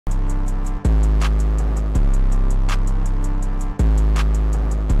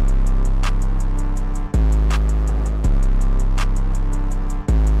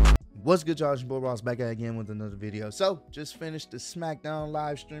What's good, y'all? It's your boy Ross back at it again with another video. So, just finished the SmackDown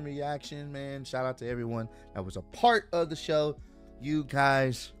live stream reaction, man. Shout out to everyone that was a part of the show. You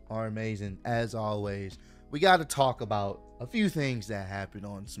guys are amazing, as always. We got to talk about a few things that happened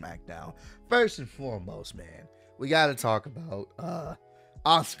on SmackDown. First and foremost, man, we got to talk about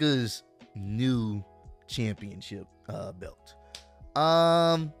Asuka's new championship belt.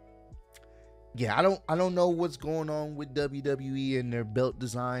 Yeah, I don't know what's going on with WWE and their belt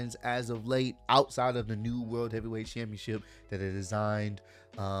designs as of late, outside of the new World Heavyweight Championship that they designed.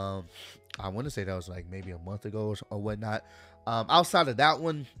 I want to say that was like maybe a month ago or whatnot. Outside of that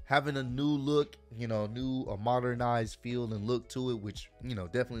one, having a new look, a modernized feel and look to it, which,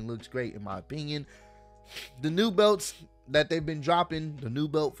 definitely looks great in my opinion. The new belts that they've been dropping, the new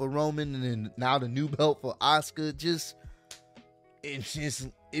belt for Roman and then now the new belt for Asuka,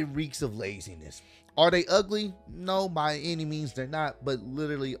 it reeks of laziness. Are they ugly? No, by any means they're not, but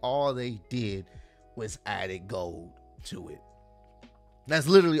literally all they did was added gold to it. That's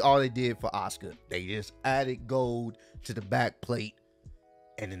literally all they did for Asuka. They just added gold to the back plate,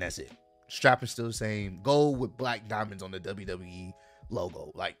 and then that's it. Strap is still the same. Gold with black diamonds on the WWE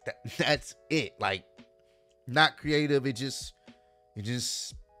logo. Like that's it. Like, not creative. It just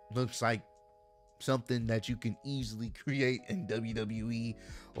looks like something that you can easily create in WWE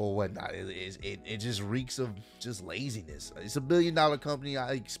or whatnot. It just reeks of just laziness. It's $1 billion company.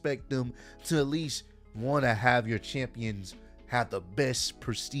 I expect them to at least want to have your champions have the best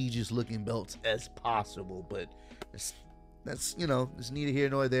prestigious looking belts as possible, but that's it's neither here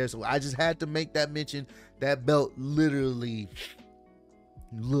nor there. So I just had to make that mention. That belt literally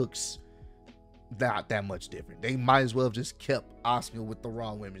looks not that much different. They might as well have just kept Asuka with the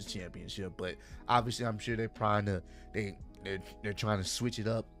Raw Women's Championship, but obviously I'm sure they're trying to switch it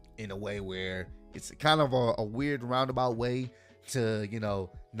up in a way where it's kind of a weird roundabout way to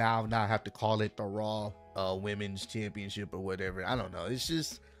now not have to call it the Raw Women's Championship or whatever. I don't know. It's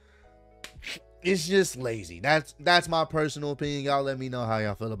just lazy. That's my personal opinion. Y'all let me know how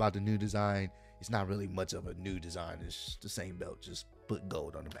y'all feel about the new design. It's not really much of a new design. It's the same belt, just put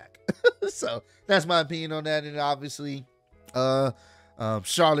gold on the back. So that's my opinion on that. And obviously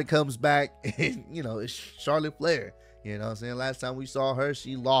Charlotte comes back, and it's Charlotte Flair. You know what I'm saying? Last time we saw her,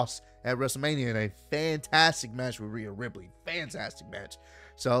 she lost at WrestleMania in a fantastic match with Rhea Ripley. Fantastic match.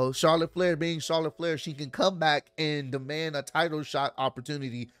 So Charlotte Flair being Charlotte Flair, she can come back and demand a title shot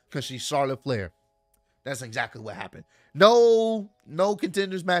opportunity because she's Charlotte Flair. That's exactly what happened. No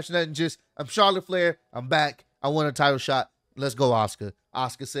contenders match, nothing. Just, I'm Charlotte Flair. I'm back. I want a title shot. Let's go, Asuka.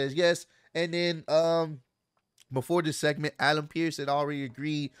 Asuka says yes. And then before this segment, Adam Pearce had already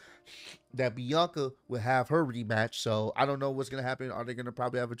agreed that Bianca would have her rematch. So I don't know what's going to happen. Are they going to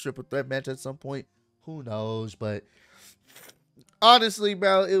probably have a triple threat match at some point? Who knows? But honestly,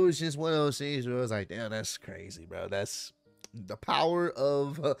 bro, it was just one of those things where I was like, damn, that's crazy, bro. That's the power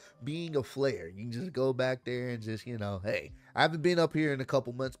of being a Flair. You can just go back there and just, hey, I haven't been up here in a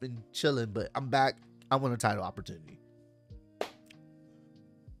couple months, been chilling, but I'm back. I want a title opportunity.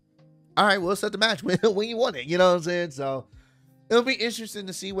 All right, well, set the match when you want it. You know what I'm saying? So it'll be interesting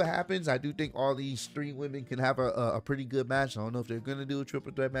to see what happens. I do think all these three women can have a pretty good match. I don't know if they're going to do a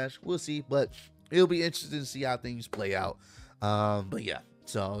triple threat match. We'll see, but it'll be interesting to see how things play out. But yeah,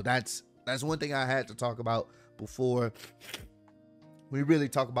 so that's one thing I had to talk about before we really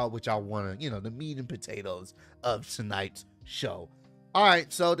talk about what y'all want to, the meat and potatoes of tonight's show. All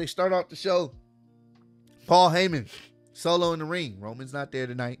right, so they start off the show. Paul Heyman solo in the ring. Roman's not there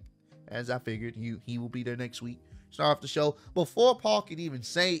tonight, as I figured. He will be there next week. Start off the show. Before Paul could even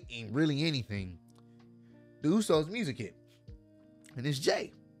say really anything, the Usos music hit, and it's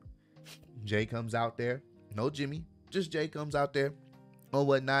Jay. Jay comes out there. No Jimmy, just Jay comes out there or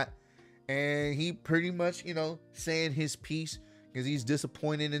whatnot, and he pretty much, saying his piece because he's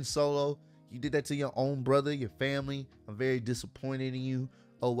disappointed in Solo. You did that to your own brother, your family. I'm very disappointed in you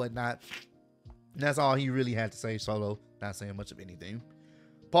or whatnot. And that's all he really had to say. Solo not saying much of anything.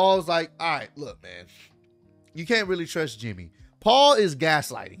 Paul's like, all right, look, man, you can't really trust Jimmy. Paul is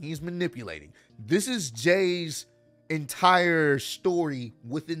gaslighting. He's manipulating. This is Jay's entire story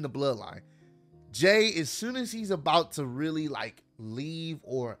within the bloodline. Jay, as soon as he's about to really leave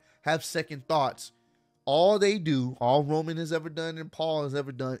or have second thoughts, all Roman has ever done and Paul has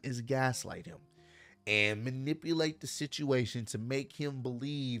ever done is gaslight him and manipulate the situation to make him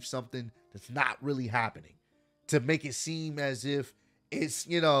believe something that's not really happening, to make it seem as if it's,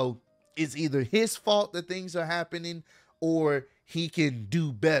 it's either his fault that things are happening or he can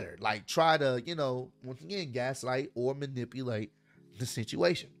do better. Like, try to, once again, gaslight or manipulate the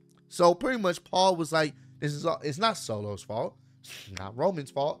situation. So pretty much Paul was like, it's not Solo's fault. Not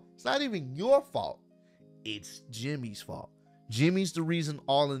Roman's fault. It's not even your fault. It's Jimmy's fault. Jimmy's the reason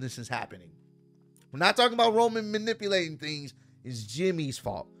all of this is happening. We're not talking about Roman manipulating things. It's Jimmy's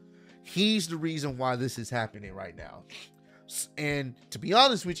fault. He's the reason why this is happening right now. And to be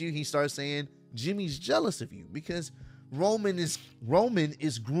honest with you, he starts saying Jimmy's jealous of you because Roman is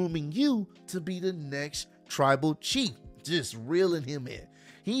grooming you to be the next tribal chief. Just reeling him in.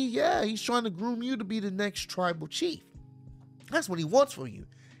 He's trying to groom you to be the next tribal chief. That's what he wants for you.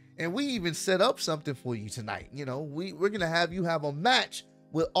 And we even set up something for you tonight. You know, we're going to have you have a match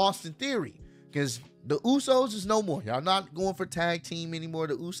with Austin Theory because the Usos is no more. Y'all not going for tag team anymore.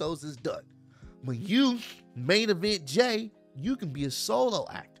 The Usos is done. When you main event Jay, you can be a solo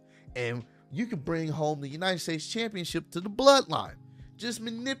act and you can bring home the United States Championship to the Bloodline. Just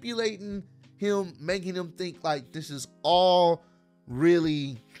manipulating him, making him think like this is all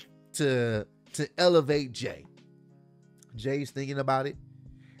really to elevate Jay. Jay's thinking about it.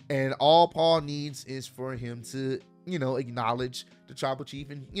 And all Paul needs is for him to, acknowledge the tribal chief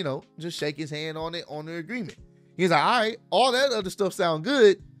and, just shake his hand on it, on the agreement. He's like, all right, all that other stuff sound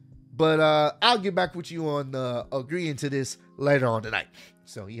good, but I'll get back with you on agreeing to this later on tonight.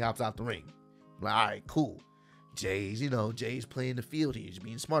 So he hops out the ring. Like, all right, cool. Jay's playing the field here. He's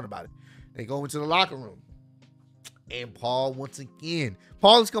being smart about it. They go into the locker room. And Paul, once again,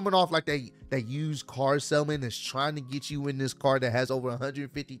 Paul is coming off like that used car salesman that's trying to get you in this car that has over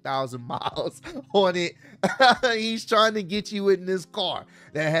 150,000 miles on it. He's trying to get you in this car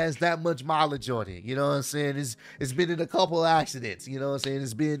that has that much mileage on it. You know what I'm saying? It's been in a couple accidents. You know what I'm saying?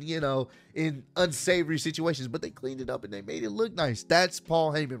 It's been, in unsavory situations, but they cleaned it up and they made it look nice. That's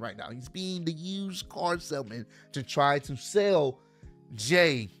Paul Heyman right now. He's being the used car salesman to try to sell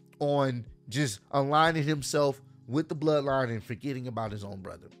Jay on just aligning himself with the bloodline and forgetting about his own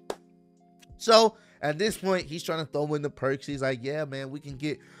brother. So at this point, he's trying to throw in the perks. He's like, yeah, man, we can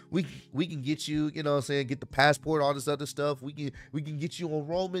get you, get the passport, all this other stuff. We can get you on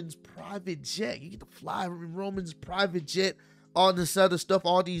Roman's private jet. You get to fly in Roman's private jet, all this other stuff,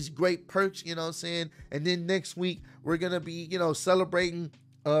 all these great perks, and then next week we're gonna be, celebrating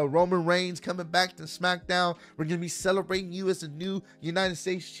Roman Reigns coming back to SmackDown. We're going to be celebrating you as a new United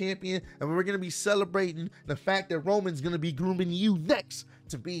States champion. And we're going to be celebrating the fact that Roman's going to be grooming you next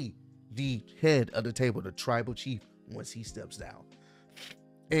to be the head of the table, the tribal chief, once he steps down.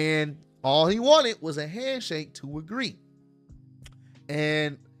 And all he wanted was a handshake to agree.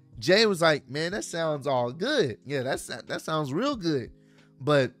 And Jay was like, man, that sounds all good. Yeah, that sounds real good.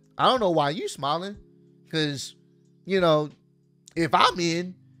 But I don't know why you smiling. Because, if I'm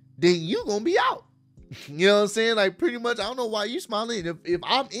in, then you gonna be out. You know what I'm saying? Like, pretty much, I don't know why you smiling. If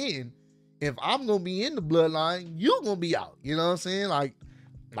I'm in, if I'm gonna be in the bloodline, you gonna be out. You know what I'm saying? Like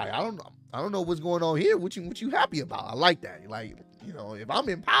I don't know what's going on here. What you happy about? I like that. Like, if I'm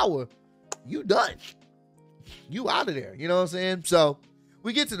in power, you done. You out of there. You know what I'm saying? So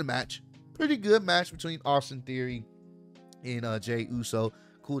we get to the match. Pretty good match between Austin Theory and Jey Uso.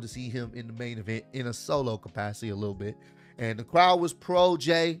 Cool to see him in the main event in a solo capacity a little bit. And the crowd was pro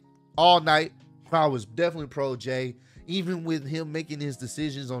Jay all night. Crowd was definitely pro Jay. Even with him making his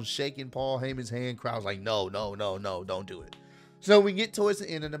decisions on shaking Paul Heyman's hand, crowd's like, no, don't do it. So we get towards the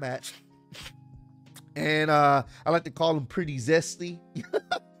end of the match. And I like to call them pretty zesty.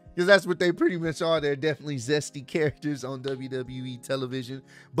 Because that's what they pretty much are. They're definitely zesty characters on WWE television.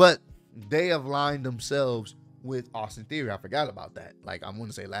 But they have lined themselves with Austin Theory. I forgot about that. Like, I want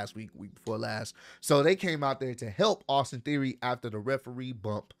to say last week before last. So they came out there to help Austin Theory after the referee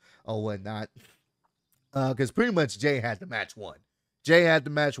bump or whatnot. Because pretty much Jay had the match won. Jay had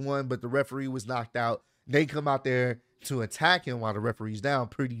the match won, but the referee was knocked out. They come out there to attack him while the referee's down.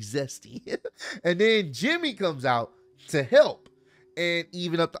 Pretty zesty. And then Jimmy comes out to help and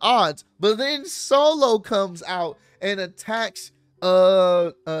even up the odds. But then Solo comes out and attacks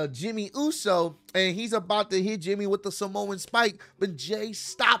Jimmy Uso, and he's about to hit Jimmy with the Samoan spike, but Jay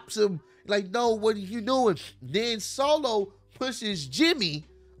stops him. Like, no, what are you doing? Then Solo pushes Jimmy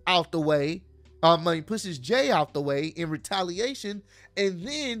out the way. He pushes Jay out the way in retaliation, and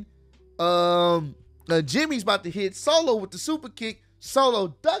then Jimmy's about to hit Solo with the super kick.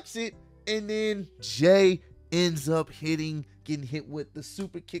 Solo ducks it, and then Jay ends up getting hit with the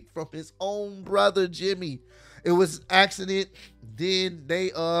super kick from his own brother Jimmy. It was an accident. Then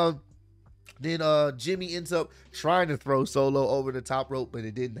Jimmy ends up trying to throw Solo over the top rope, but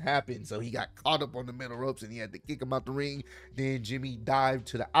it didn't happen. So he got caught up on the middle ropes and he had to kick him out the ring. Then Jimmy dived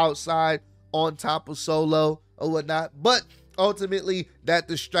to the outside on top of Solo or whatnot. But ultimately, that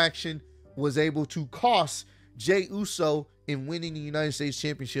distraction was able to cost Jey Uso in winning the United States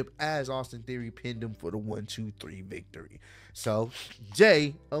Championship as Austin Theory pinned him for the 1-2-3 victory. So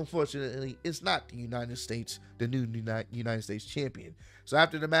Jay, unfortunately, is not the new United States champion. So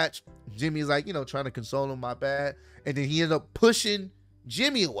after the match, Jimmy's like, trying to console him, my bad. And then he ended up pushing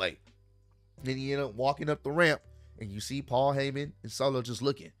Jimmy away. Then he ended up walking up the ramp, and you see Paul Heyman and Solo just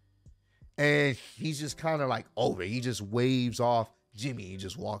looking. And he's just kind of like over it. He just waves off Jimmy. He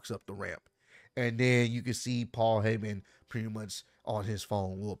just walks up the ramp. And then you can see Paul Heyman pretty much on his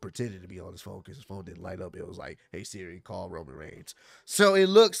phone. Well, pretended to be on his phone because his phone didn't light up. It was like, hey, Siri, call Roman Reigns. So it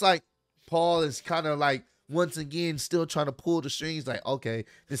looks like Paul is kind of like, once again, still trying to pull the strings. Like, okay,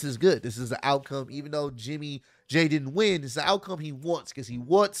 this is good. This is the outcome. Even though Jay didn't win, it's the outcome he wants, because he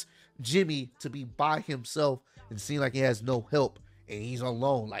wants Jimmy to be by himself and seem like he has no help. And he's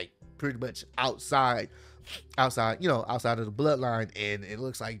alone, like pretty much outside of the bloodline. And it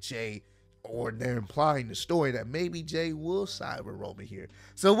looks like Jay, or they're implying the story that maybe Jay will side with Roman here.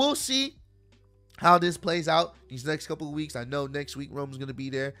 So we'll see how this plays out these next couple of weeks. I know next week Roman's going to be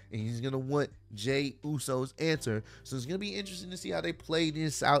there, and he's going to want Jay Uso's answer. So it's going to be interesting to see how they play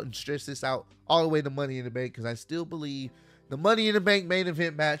this out and stretch this out all the way to Money in the Bank, because I still believe the Money in the Bank main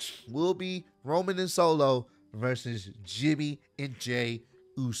event match will be Roman and Solo versus Jimmy and Jay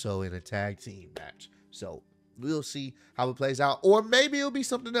Uso in a tag team match. So we'll see how it plays out, or maybe it'll be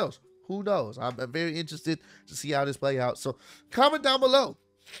something else. Who knows? I'm very interested to see how this plays out. So comment down below.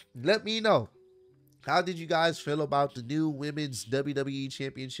 Let me know. How did you guys feel about the new women's WWE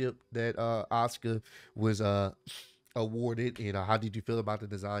championship that Asuka was awarded? And how did you feel about the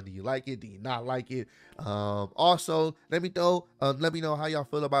design? Do you like it? Do you not like it? Also, let me know how y'all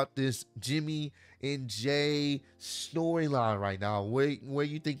feel about this Jimmy and Jay storyline right now. Where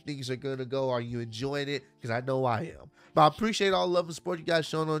you think things are gonna go? Are you enjoying it? Because I know I am. But I appreciate all the love and support you guys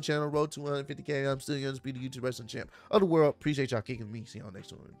showing on the channel. Road to 150K. I'm still your undisputed YouTube wrestling champ of the world. Appreciate y'all kicking me. See y'all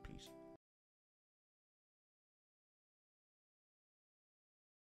next one. Peace.